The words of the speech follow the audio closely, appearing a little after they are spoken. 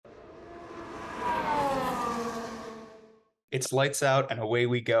It's lights out and away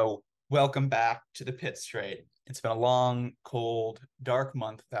we go. Welcome back to the pit straight. It's been a long, cold, dark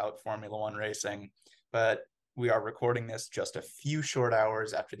month without Formula One racing, but we are recording this just a few short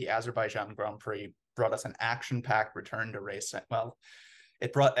hours after the Azerbaijan Grand Prix brought us an action-packed return to racing. Well,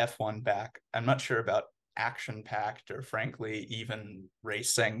 it brought F1 back. I'm not sure about action-packed or frankly even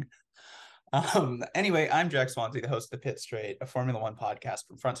racing. Anyway, I'm Jack Swansea, the host of The Pit Straight, a Formula One podcast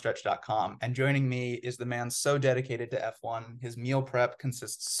from frontstretch.com. And joining me is the man so dedicated to F1, his meal prep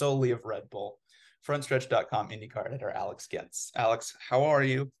consists solely of Red Bull. Frontstretch.com IndyCar editor Alex Gintz. Alex, how are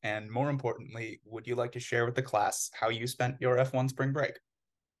you? And more importantly, would you like to share with the class how you spent your F1 spring break?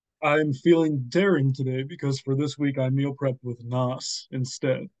 I'm feeling daring today because for this week I meal prepped with Nas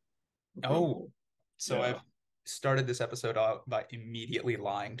instead of Red Oh, Bull. so Yeah. I've started this episode out by immediately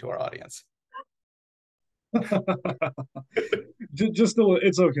lying to our audience. Just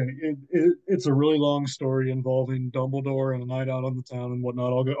it's okay. It's a really long story involving Dumbledore and a night out on the town and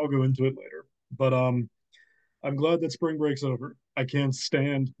whatnot. I'll go into it later. But I'm glad that spring break's over. I can't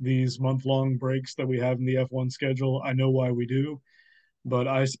stand these month-long breaks that we have in the F1 schedule. I know why we do, but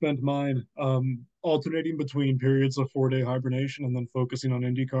I spent mine alternating between periods of 4-day hibernation and then focusing on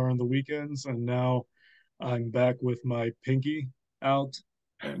IndyCar on the weekends. And now I'm back with my pinky out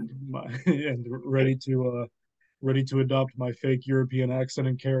and my and ready to adopt my fake European accent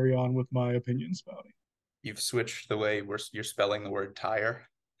and carry on with my opinion spouting. You've switched the way you're spelling the word tire.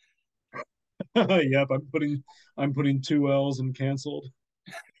 Yep, I'm putting two L's and canceled.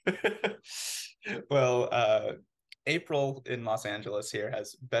 Well, April in Los Angeles here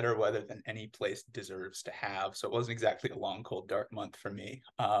has better weather than any place deserves to have. So it wasn't exactly a long, cold, dark month for me.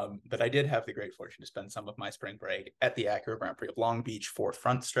 But I did have the great fortune to spend some of my spring break at the Acura Grand Prix of Long Beach for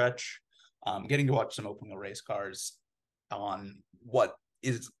front stretch, getting to watch some open wheel race cars on what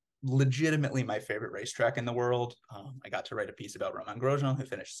is legitimately my favorite racetrack in the world. I got to write a piece about Romain Grosjean, who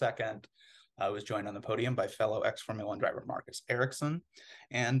finished second. I was joined on the podium by fellow ex-Formula One driver Marcus Ericsson,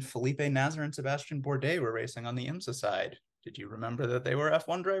 and Felipe Nasr and Sebastian Bourdais were racing on the IMSA side. Did you remember that they were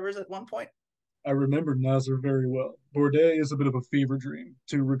F1 drivers at one point? I remember Nasser very well. Bourdais is a bit of a fever dream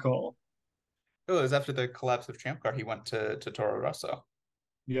to recall. Oh, it was after the collapse of Champ Car. He went to Toro Rosso.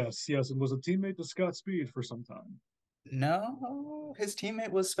 Yes, yes, and was a teammate to Scott Speed for some time. No, his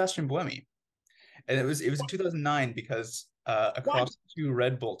teammate was Sebastian Buemi, and it was in 2009 because What? across two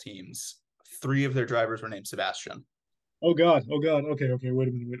Red Bull teams, three of their drivers were named Sebastian. Oh God, oh God. Okay, okay. Wait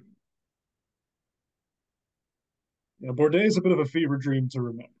a minute. Yeah, Bourdais is a bit of a fever dream to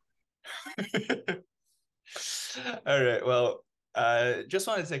remember. All right. Well, just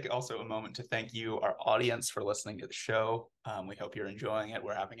wanted to take also a moment to thank you, our audience, for listening to the show. We hope you're enjoying it.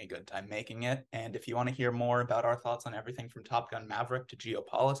 We're having a good time making it. And if you want to hear more about our thoughts on everything from Top Gun Maverick to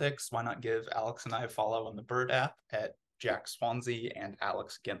geopolitics, why not give Alex and I a follow on the Bird app at Jack Swansea and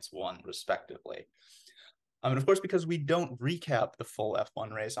Alex Gintz1, respectively. And of course, because we don't recap the full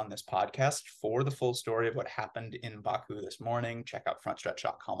F1 race on this podcast, for the full story of what happened in Baku this morning, check out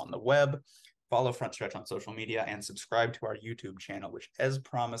frontstretch.com on the web, follow Front Stretch on social media, and subscribe to our YouTube channel, which, as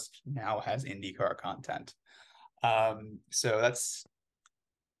promised, now has IndyCar content. So that's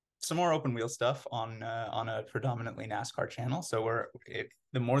some more open wheel stuff on a predominantly NASCAR channel. So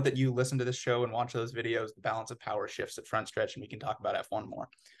the more that you listen to this show and watch those videos, the balance of power shifts at Front Stretch, and we can talk about F1 more.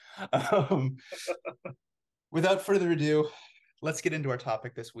 Um, Without further ado, let's get into our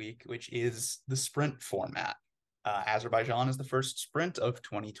topic this week, which is the sprint format. Azerbaijan is the first sprint of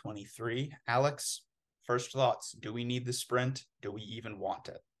 2023. Alex, first thoughts. Do we need the sprint? Do we even want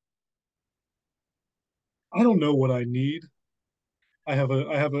it? I don't know what I need. I have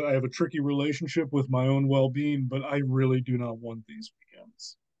a tricky relationship with my own well-being, but I really do not want these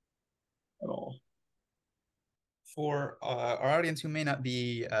weekends at all. For our audience who may not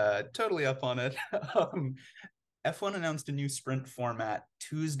be totally up on it, F1 announced a new sprint format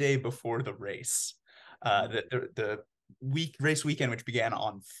Tuesday before the race. The race weekend, which began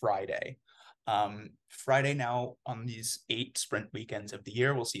on Friday. Friday now on these 8 sprint weekends of the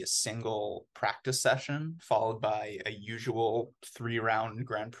year, we'll see a single practice session followed by a usual 3 round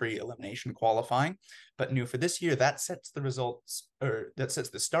Grand Prix elimination qualifying. But new for this year, that sets the results, or that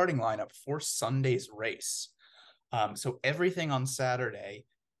sets the starting lineup for Sunday's race. So everything on Saturday,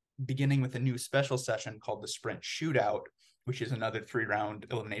 beginning with a new special session called the Sprint Shootout, which is another 3 round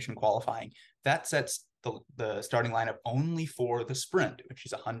elimination qualifying, that sets the starting lineup only for the sprint, which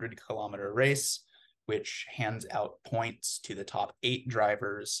is a 100-kilometer race, which hands out points to the top 8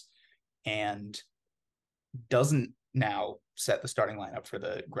 drivers and doesn't now set the starting lineup for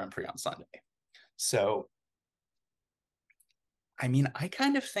the Grand Prix on Sunday. So I mean, I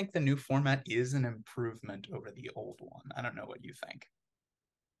kind of think the new format is an improvement over the old one. I don't know what you think.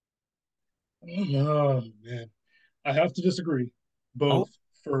 Oh man, I have to disagree, both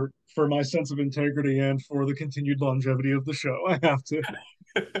Oh, for my sense of integrity and for the continued longevity of the show. I have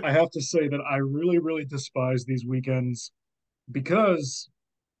to say that I really, really despise these weekends because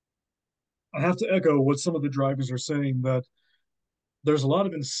I have to echo what some of the drivers are saying that there's a lot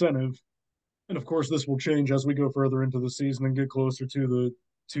of incentive, and of course this will change as we go further into the season and get closer to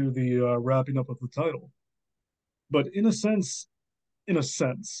the wrapping up of the title. But in a sense,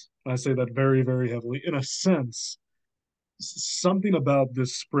 I say that very, very heavily. In a sense, something about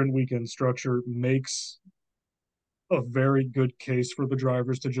this sprint weekend structure makes a very good case for the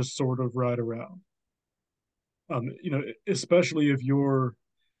drivers to just sort of ride around. Especially if you're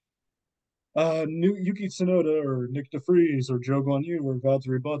new Yuki Tsunoda or Nick DeFries or Joe Guan Yu or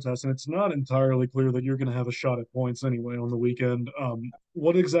Valtteri Bottas, and it's not entirely clear that you're going to have a shot at points anyway on the weekend.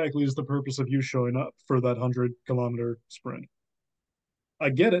 What exactly is the purpose of you showing up for that 100-kilometer sprint? I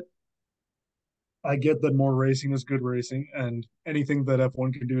get it. I get that more racing is good racing, and anything that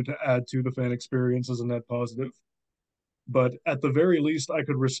F1 can do to add to the fan experience is a net positive. But at the very least, I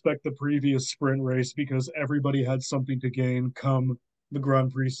could respect the previous sprint race because everybody had something to gain come the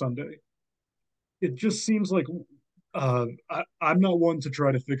Grand Prix Sunday. It just seems like I'm not one to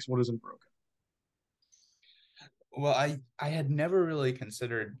try to fix what isn't broken. well, I had never really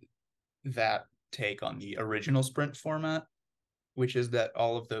considered that take on the original sprint format, which is that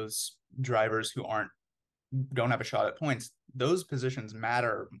all of those drivers who aren't don't have a shot at points, those positions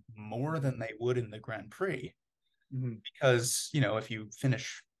matter more than they would in the Grand Prix. Mm-hmm. Because, if you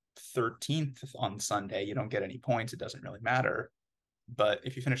finish 13th on Sunday, you don't get any points. It doesn't really matter. But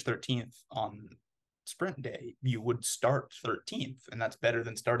if you finish 13th on sprint day, you would start 13th, and that's better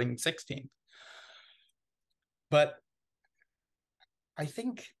than starting 16th. But I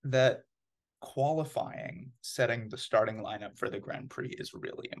think that qualifying, setting the starting lineup for the Grand Prix is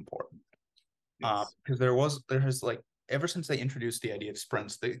really important. Yes. Because there has like ever since they introduced the idea of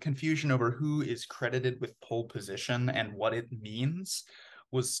sprints, the confusion over who is credited with pole position and what it means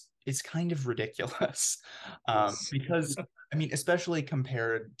is kind of ridiculous. Yes. Because I mean, especially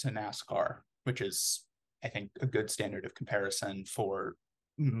compared to NASCAR, which is I think a good standard of comparison for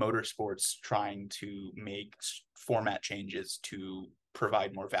motorsports trying to make format changes to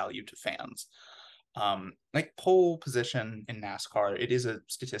provide more value to fans. Like pole position in NASCAR, it is a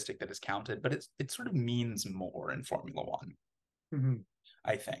statistic that is counted, but it sort of means more in Formula One, Mm-hmm.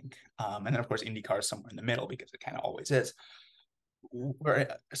 I think. And then of course IndyCar is somewhere in the middle because it kind of always is.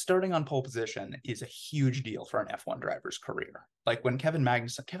 Where starting on pole position is a huge deal for an F1 driver's career. Like when Kevin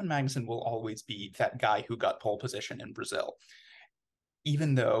Magnussen will always be that guy who got pole position in Brazil,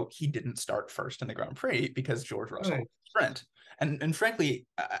 even though he didn't start first in the Grand Prix because George Russell Right. sprint. And frankly,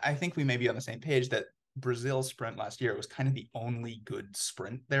 I think we may be on the same page that Brazil sprint last year was kind of the only good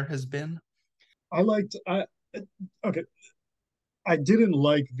sprint there has been. I liked I okay. I didn't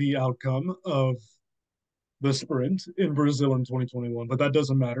like the outcome of the sprint in Brazil in 2021, but that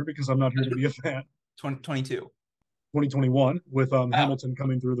doesn't matter because I'm not here to be a fan. 2022. 2021 with Oh. Hamilton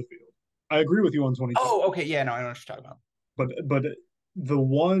coming through the field. I agree with you on 22, Oh, okay. Yeah, no, I know what you're talking about. but the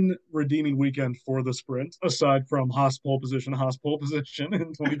one redeeming weekend for the sprint, aside from Haas pole position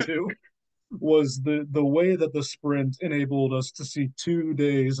in 22, was the way that the sprint enabled us to see 2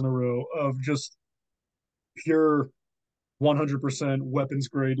 days in a row of just pure 100% weapons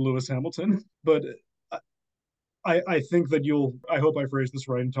grade Lewis Hamilton. But I think that I hope I phrased this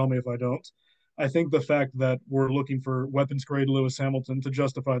right and tell me if I don't. I think the fact that we're looking for weapons grade Lewis Hamilton to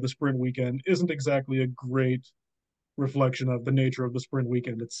justify the sprint weekend isn't exactly a great reflection of the nature of the sprint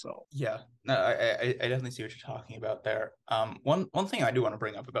weekend itself. Yeah, no, I definitely see what you're talking about there. One thing I do want to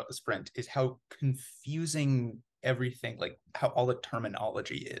bring up about the sprint is how confusing everything, like how all the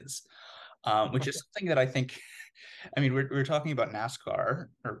terminology is, which is something that I think, I mean, we're talking about NASCAR,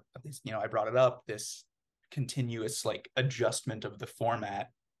 or at least I brought it up, this continuous like adjustment of the format,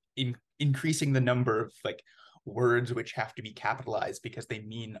 increasing the number of like words which have to be capitalized because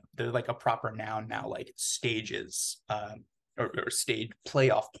they're like a proper noun now, like stages, or stage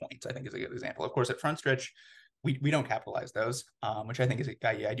playoff points, I think is a good example. Of course, at front stretch, we don't capitalize those, which I think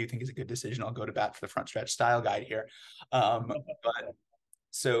I do think is a good decision. I'll go to bat for the front stretch style guide here. But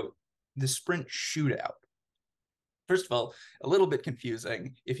so the sprint shootout, first of all, a little bit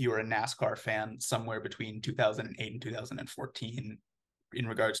confusing if you were a NASCAR fan somewhere between 2008 and 2014 in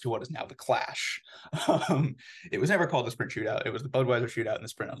regards to what is now the Clash. It was never called the Sprint Shootout. It was the Budweiser Shootout and the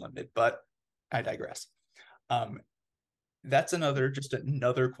Sprint Unlimited, but I digress. That's just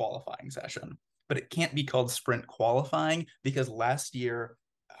another qualifying session. but it can't be called sprint qualifying because last year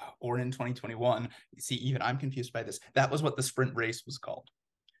or in 2021, see, even I'm confused by this. That was what the sprint race was called.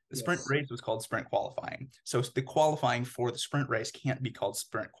 The sprint Yes. race was called sprint qualifying. So the qualifying for the sprint race can't be called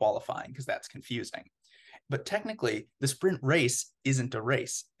sprint qualifying because that's confusing. But technically, the sprint race isn't a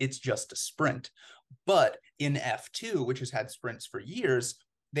race, it's just a sprint. But in F2, which has had sprints for years,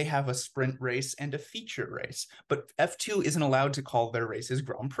 they have a sprint race and a feature race. But F2 isn't allowed to call their races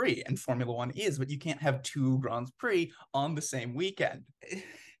Grand Prix, and Formula One is, but you can't have two Grand Prix on the same weekend.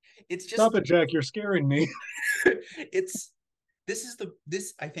 It's Stop just, it, Jack. You're scaring me. it's,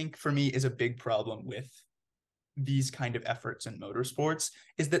 this I think for me is a big problem with these kind of efforts in motorsports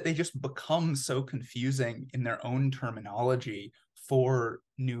is that they just become so confusing in their own terminology for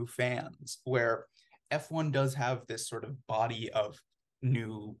new fans, where F1 does have this sort of body of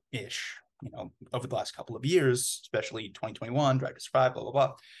new-ish, over the last couple of years, especially 2021, Drive to Survive, blah, blah,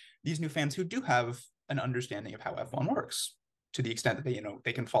 blah. These new fans who do have an understanding of how F1 works to the extent that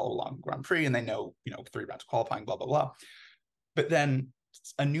they can follow along Grand Prix and they know, 3 rounds of qualifying, blah, blah, blah. But then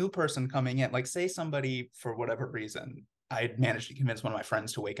a new person coming in, like say somebody for whatever reason, I had managed to convince one of my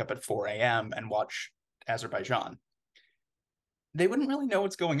friends to wake up at 4 a.m. and watch Azerbaijan. They wouldn't really know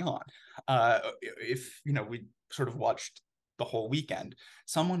what's going on. If we sort of watched the whole weekend,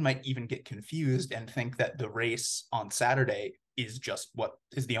 someone might even get confused and think that the race on Saturday is just what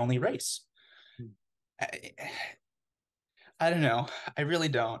is the only race. I don't know. I really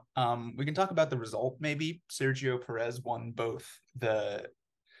don't. We can talk about the result. Maybe Sergio Perez won both the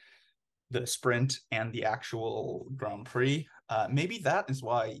sprint and the actual Grand Prix. Maybe that is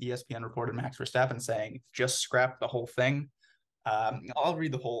why ESPN reported Max Verstappen saying, "Just scrap the whole thing." I'll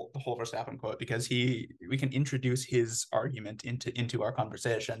read the whole Verstappen quote because we can introduce his argument into our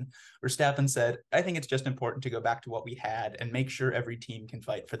conversation. Verstappen said, "I think it's just important to go back to what we had and make sure every team can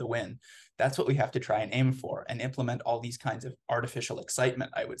fight for the win. That's what we have to try and aim for and implement all these kinds of artificial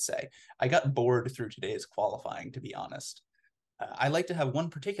excitement, I would say. I got bored through today's qualifying, to be honest. I like to have one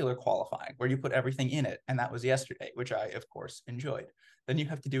particular qualifying where you put everything in it, and that was yesterday, which I, of course, enjoyed. Then you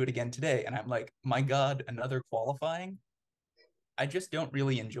have to do it again today, and I'm like, my God, another qualifying? I just don't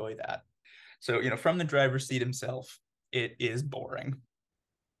really enjoy that. So, from the driver's seat himself, it is boring.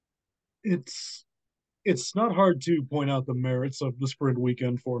 It's it's not hard to point out the merits of the sprint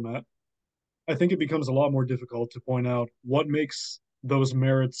weekend format. I think it becomes a lot more difficult to point out what makes those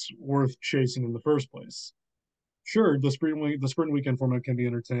merits worth chasing in the first place. Sure, the sprint weekend format can be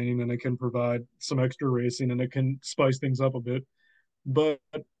entertaining and it can provide some extra racing and it can spice things up a bit, but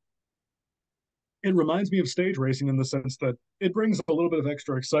it reminds me of stage racing in the sense that it brings a little bit of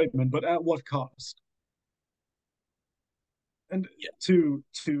extra excitement, but at what cost? And Yeah.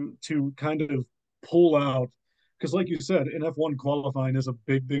 to kind of pull out, because like you said, in F1 qualifying is a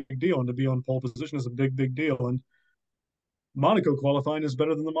big deal, and to be on pole position is a big deal, and Monaco qualifying is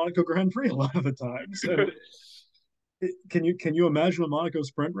better than the Monaco Grand Prix a lot of the times. And can you imagine a Monaco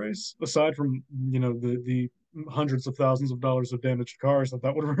sprint race aside from the hundreds of thousands of dollars of damaged cars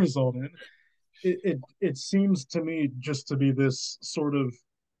that would result in? It seems to me just to be this sort of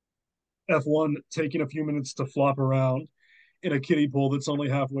F1 taking a few minutes to flop around in a kiddie pool that's only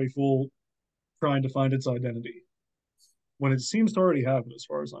halfway full, trying to find its identity when it seems to already have it, as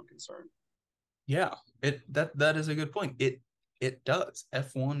far as I'm concerned. Yeah, that is a good point. It does.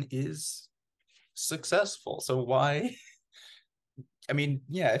 F1 is successful. So why? I mean,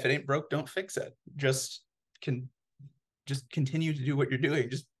 yeah, if it ain't broke, don't fix it. Can just continue to do what you're doing.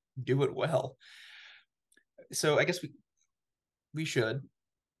 Just do it well. So I guess we should.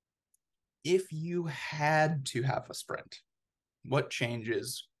 If you had to have a sprint, what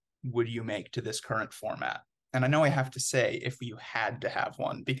changes would you make to this current format? And I know I have to say if you had to have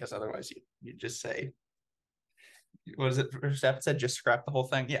one, because otherwise you just say, what is it? Verstappen said, just scrap the whole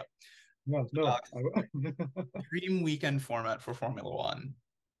thing. Yeah. No, Uh, no. Dream weekend format for Formula One.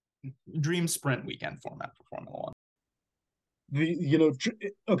 Dream sprint weekend format for Formula One.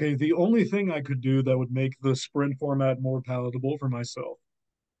 Okay, the only thing I could do that would make the sprint format more palatable for myself,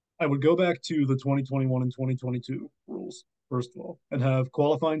 I would go back to the 2021 and 2022 rules, first of all, and have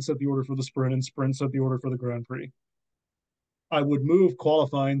qualifying set the order for the sprint and sprint set the order for the Grand Prix. I would move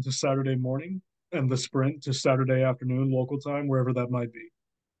qualifying to Saturday morning and the sprint to Saturday afternoon local time, wherever that might be.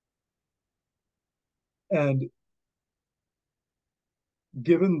 And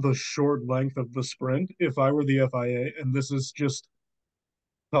given the short length of the sprint, if I were the FIA, and this is just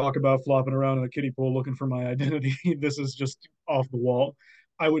talk about flopping around in a kiddie pool looking for my identity, this is just off the wall,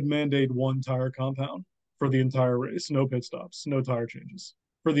 I would mandate one tire compound for the entire race, no pit stops, no tire changes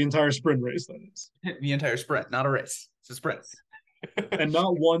for the entire sprint race, that is. The entire sprint, not a race. It's a sprint. and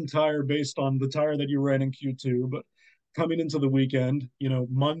not one tire based on the tire that you ran in Q2, but coming into the weekend,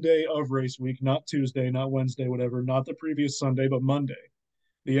 Monday of race week, not Tuesday, not Wednesday, whatever, not the previous Sunday, but Monday.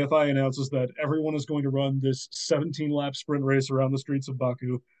 The FI announces that everyone is going to run this 17 lap sprint race around the streets of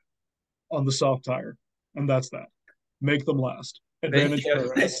Baku on the soft tire. And that's that. Make them last. Advantage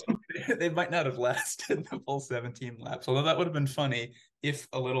Perez. They might not have lasted the full 17 laps, although that would have been funny if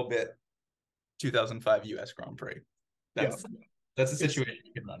a little bit 2005 US Grand Prix. That's Yeah. That's a situation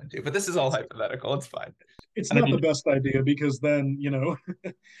you can run into. But this is all hypothetical. It's fine. It's And I not the mean, best idea because then,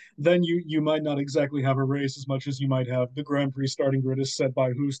 then you might not exactly have a race as much as you might have the Grand Prix starting grid is set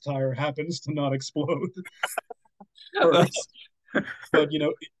by whose tire happens to not explode first. But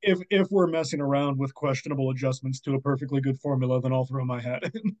if we're messing around with questionable adjustments to a perfectly good formula, then I'll throw my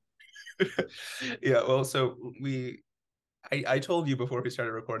hat in. Yeah, well, so I told you before we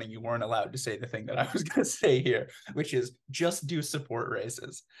started recording you weren't allowed to say the thing that I was going to say here, which is just do support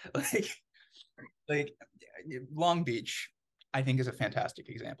races. Like Long Beach, I think is a fantastic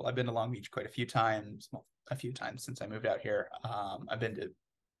example. I've been to Long Beach quite a few times, well, a few times since I moved out here. I've been to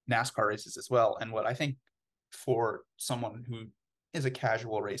NASCAR races as well, and what I think for someone who is a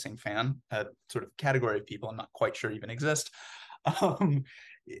casual racing fan, a sort of category of people I'm not quite sure even exist, um,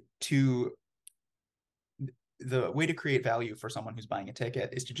 to the way to create value for someone who's buying a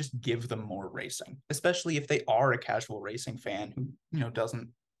ticket is to just give them more racing, especially if they are a casual racing fan who doesn't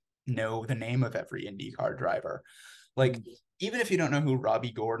know the name of every IndyCar driver. Like, even if you don't know who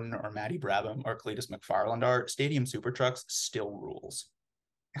Robbie Gordon or Matty Brabham or Cletus McFarland are, Stadium Super Trucks still rules.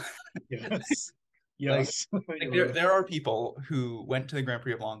 Yes. Like, Yes. there are people who went to the Grand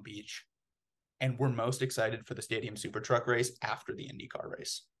Prix of Long Beach and were most excited for the Stadium Super Truck race after the IndyCar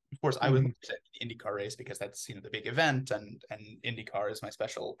race. Of course, I was excited for the IndyCar race because that's the big event, and IndyCar is my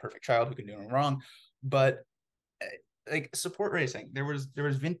special perfect child who can do no wrong. But like support racing, there was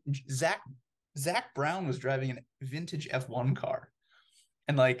vintage Zach Brown was driving a vintage F1 car,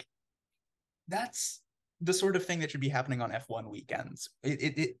 and like that's the sort of thing that should be happening on F1 weekends.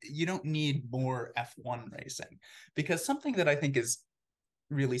 You don't need more F1 racing, because something that I think is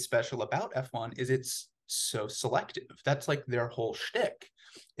really special about F1 is it's so selective. That's like their whole shtick.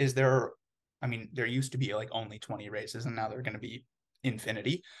 There used to be like only 20 races, and now they're going to be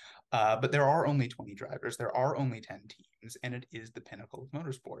infinity. But there are only 20 drivers, there are only 10 teams, and it is the pinnacle of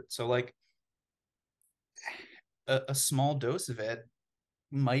motorsport. So like a small dose of it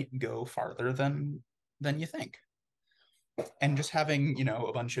might go farther than you think. And just having,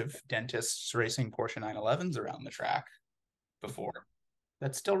 a bunch of dentists racing Porsche 911s around the track before,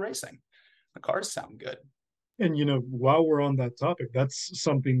 that's still racing. The cars sound good. And while we're on that topic, that's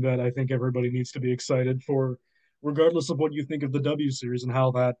something that I think everybody needs to be excited for, regardless of what you think of the W series and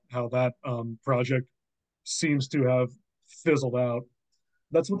how that project seems to have fizzled out.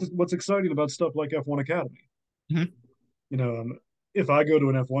 That's what's exciting about stuff like F1 Academy. Mm-hmm. If I go to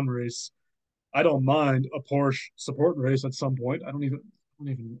an F1 race, I don't mind a Porsche support race at some point. I can't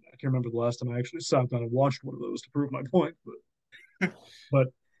remember the last time I actually sat down and watched one of those to prove my point. But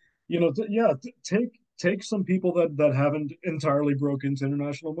yeah, take some people that haven't entirely broke into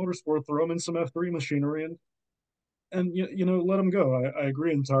international motorsport, throw them in some F3 machinery, and let them go. I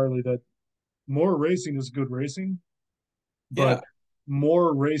agree entirely that more racing is good racing, Yeah. but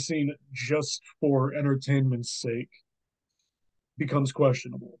more racing just for entertainment's sake becomes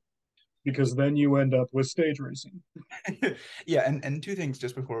questionable because then you end up with stage racing. Yeah, and two things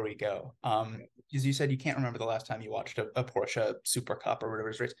just before we go. As you said, you can't remember the last time you watched a Porsche Super Cup or whatever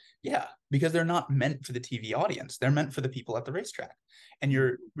it's race. Yeah, because they're not meant for the TV audience. They're meant for the people at the racetrack. And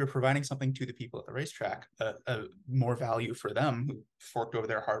you're providing something to the people at the racetrack, a more value for them who forked over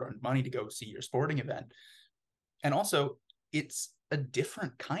their hard-earned money to go see your sporting event. And also, it's a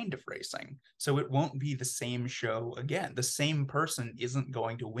different kind of racing. So it won't be the same show again. The same person isn't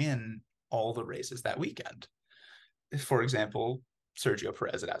going to win all the races that weekend. For example, Sergio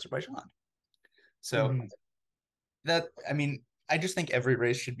Perez at Azerbaijan. So I just think every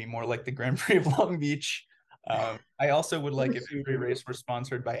race should be more like the Grand Prix of Long Beach. I also would like if every race were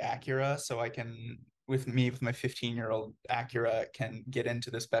sponsored by Acura, so I can, with my 15-year-old Acura, can get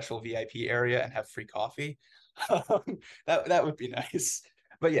into the special VIP area and have free coffee. That would be nice.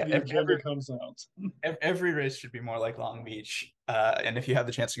 But yeah, the agenda comes out. Every race should be more like Long Beach. And if you have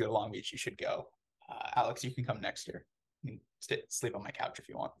the chance to go to Long Beach, you should go. Alex, you can come next year. You can sleep on my couch if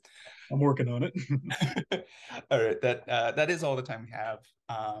you want. I'm working on it. All right, that is all the time we have.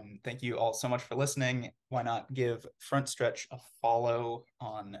 Thank you all so much for listening. Why not give Front Stretch a follow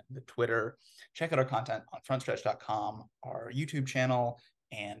on the Twitter? Check out our content on frontstretch.com, our YouTube channel,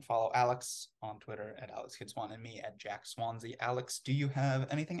 and follow Alex on Twitter at AlexKidswan and me at Jack Swansea. Alex, do you have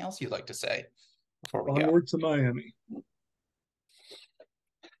anything else you'd like to say before we go? Onward to Miami.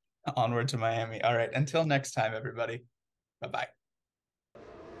 Onward to Miami. All right. Until next time, everybody. Bye-bye.